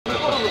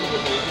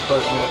Oh,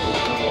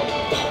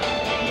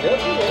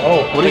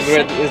 what is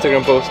read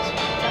Instagram post?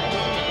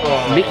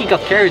 Mickey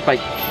got carried by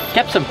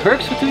Caps and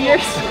Perks for 2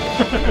 years.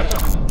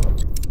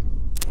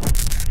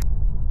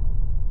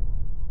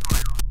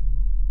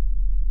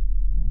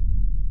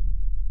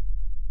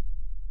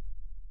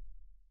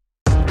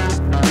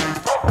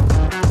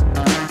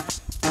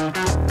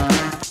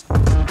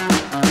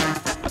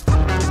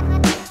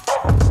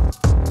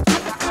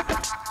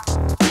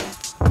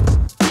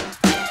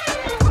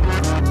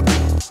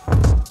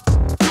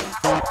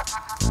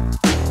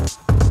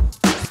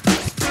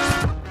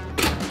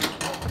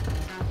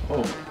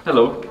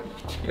 Hello.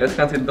 You guys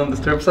can't see the don't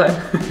disturb sign.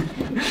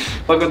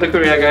 Welcome to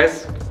Korea,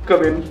 guys.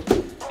 Come in.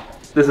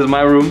 This is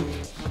my room.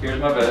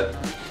 Here's my bed.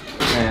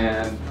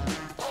 And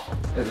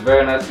it's a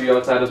very nice view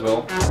outside as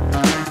well.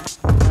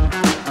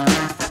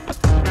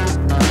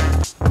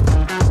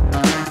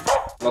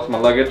 Lost my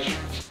luggage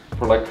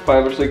for like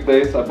 5 or 6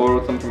 days. I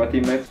borrowed some from my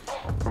teammates,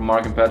 from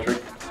Mark and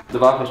Patrick. The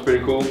bathroom's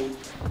pretty cool.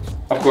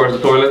 Of course, the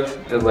toilet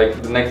is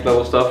like the next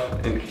level stuff.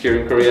 Here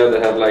in Korea, they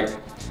have like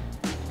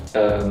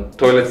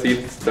toilet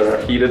seats that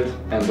are heated,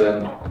 and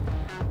then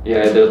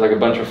yeah, there's like a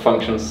bunch of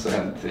functions,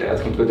 and yeah,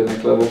 it's completely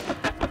next level.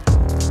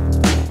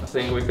 I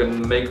think we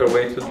can make our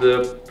way to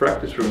the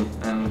practice room,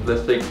 and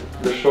let's take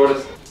the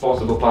shortest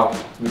possible path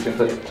we can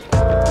take.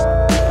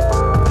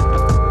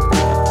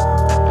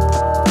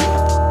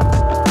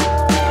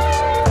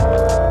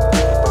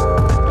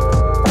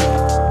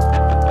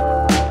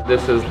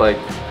 This is like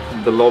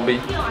the lobby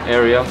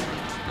area,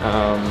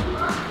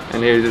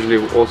 and here is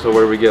usually also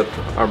where we get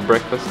our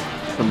breakfast.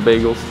 Some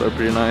bagels, they're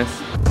pretty nice.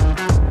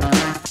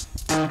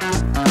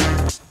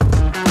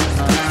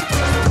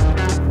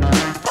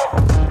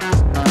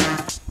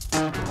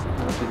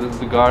 So this is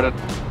the garden.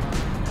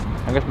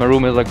 I guess my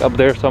room is like up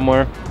there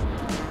somewhere,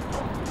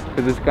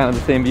 because it's kind of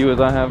the same view as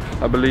I have,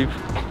 I believe.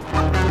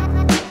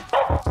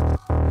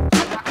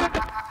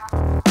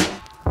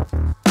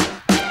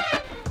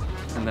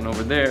 And then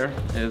over there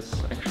is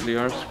actually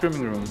our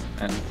scrimming room,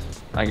 and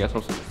I guess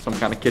also some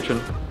kind of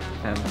kitchen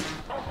and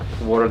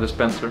water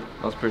dispenser.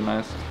 That's pretty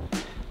nice.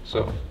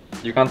 So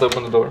you can't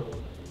open the door,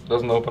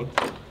 doesn't open.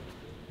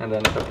 And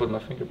then if I put my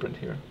fingerprint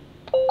here,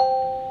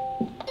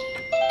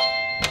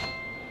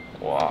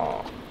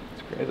 wow,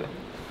 it's crazy.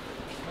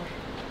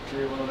 Do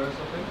you want to learn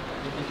something?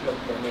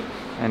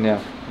 And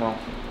yeah, well.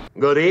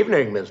 Good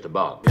evening, Mr.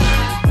 Bob.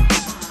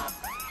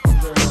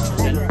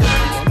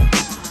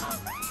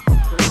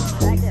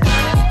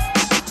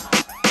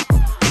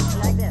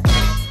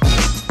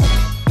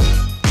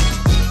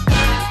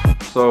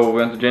 So we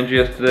went to Gen.G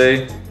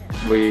yesterday.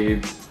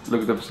 We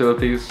looked at the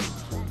facilities.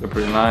 They're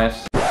pretty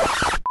nice.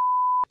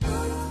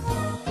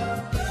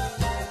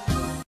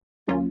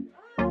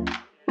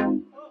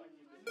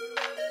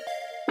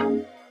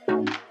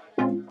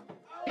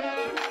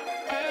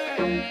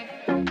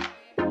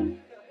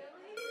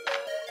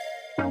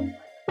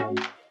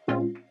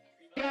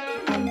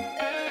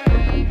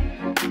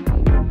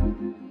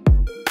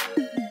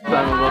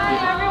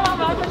 Everyone,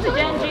 welcome to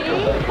Gen.G.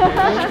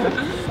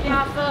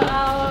 Yeah, so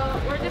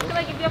we're just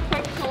gonna give you a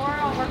quick tour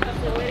of our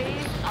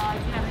facilities.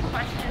 If you have any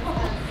questions,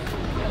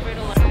 feel free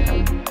to let us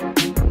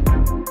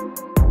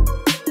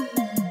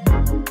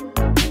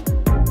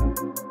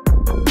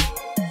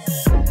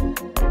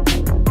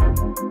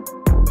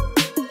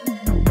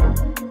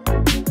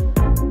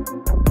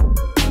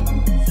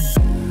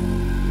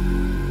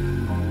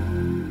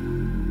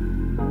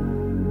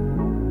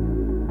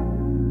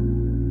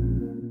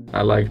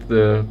I liked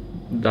the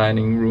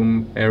dining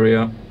room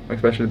area,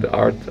 especially the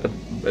art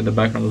in the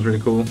background was really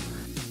cool.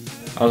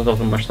 I also saw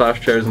some massage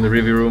chairs in the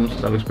review rooms,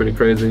 that looks pretty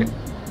crazy.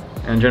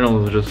 And in general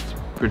it was just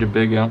pretty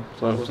big, yeah,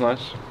 so it was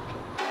nice.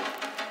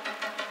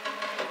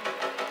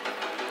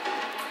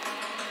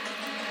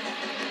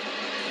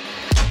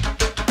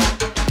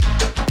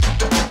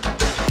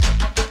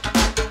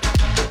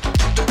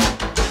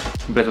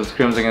 Best of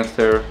scrims against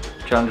their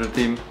challenger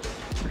team,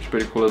 which is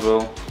pretty cool as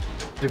well.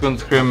 You couldn't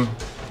scrim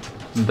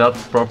that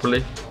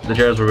properly. The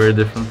chairs were very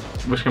different.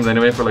 We scrimmed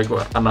anyway for like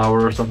what, an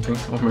hour or something,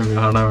 or maybe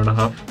an hour and a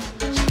half.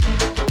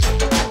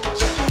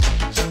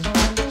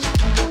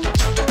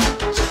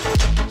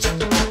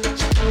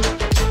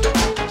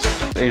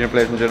 Asian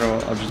players in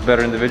general are just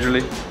better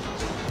individually,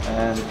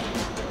 and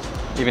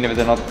even if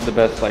they're not the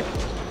best like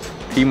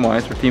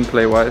team-wise or team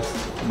play-wise,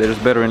 they're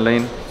just better in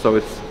lane, so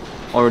it's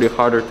already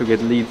harder to get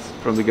leads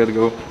from the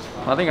get-go.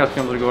 I think our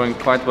scrims are going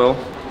quite well,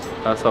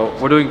 so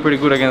we're doing pretty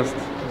good against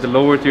the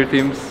lower tier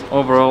teams.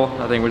 Overall,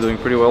 I think we're doing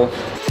pretty well.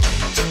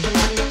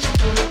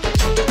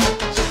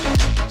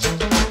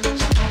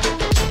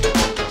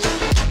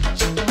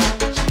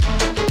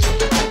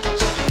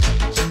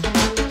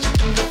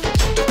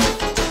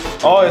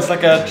 Oh, it's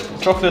like a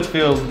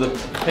chocolate-filled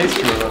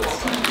pastry.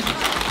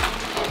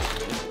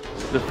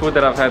 The food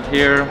that I've had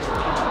here,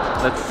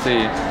 let's see.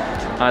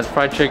 I had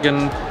fried chicken,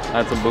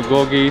 I had some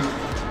bulgogi,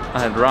 I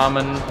had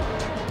ramen,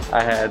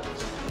 I had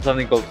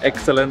something called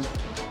Excellent.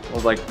 It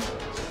was like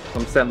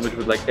some sandwich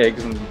with like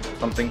eggs and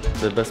something.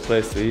 The best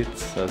place to eat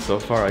so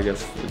far, I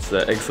guess, it's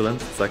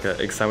Excellent. It's like an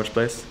egg sandwich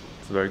place.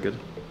 It's very good.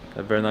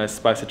 A very nice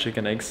spicy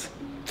chicken eggs.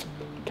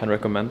 Can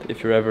recommend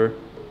if you're ever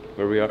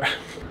where we are.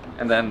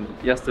 And then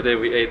yesterday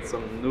we ate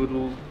some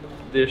noodle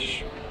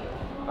dish,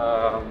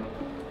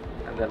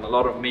 and then a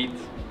lot of meat.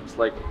 It's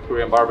like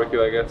Korean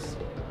barbecue, I guess.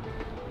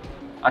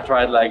 I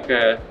tried like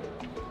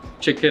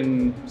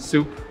chicken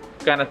soup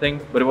kind of thing,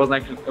 but it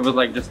wasn't actually. It was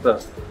like just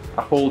a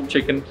whole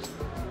chicken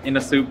in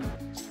a soup.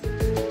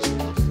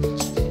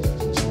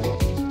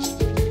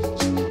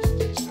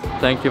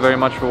 Thank you very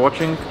much for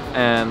watching,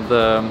 and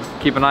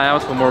keep an eye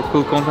out for more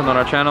cool content on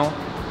our channel,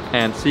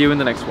 and see you in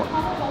the next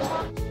one.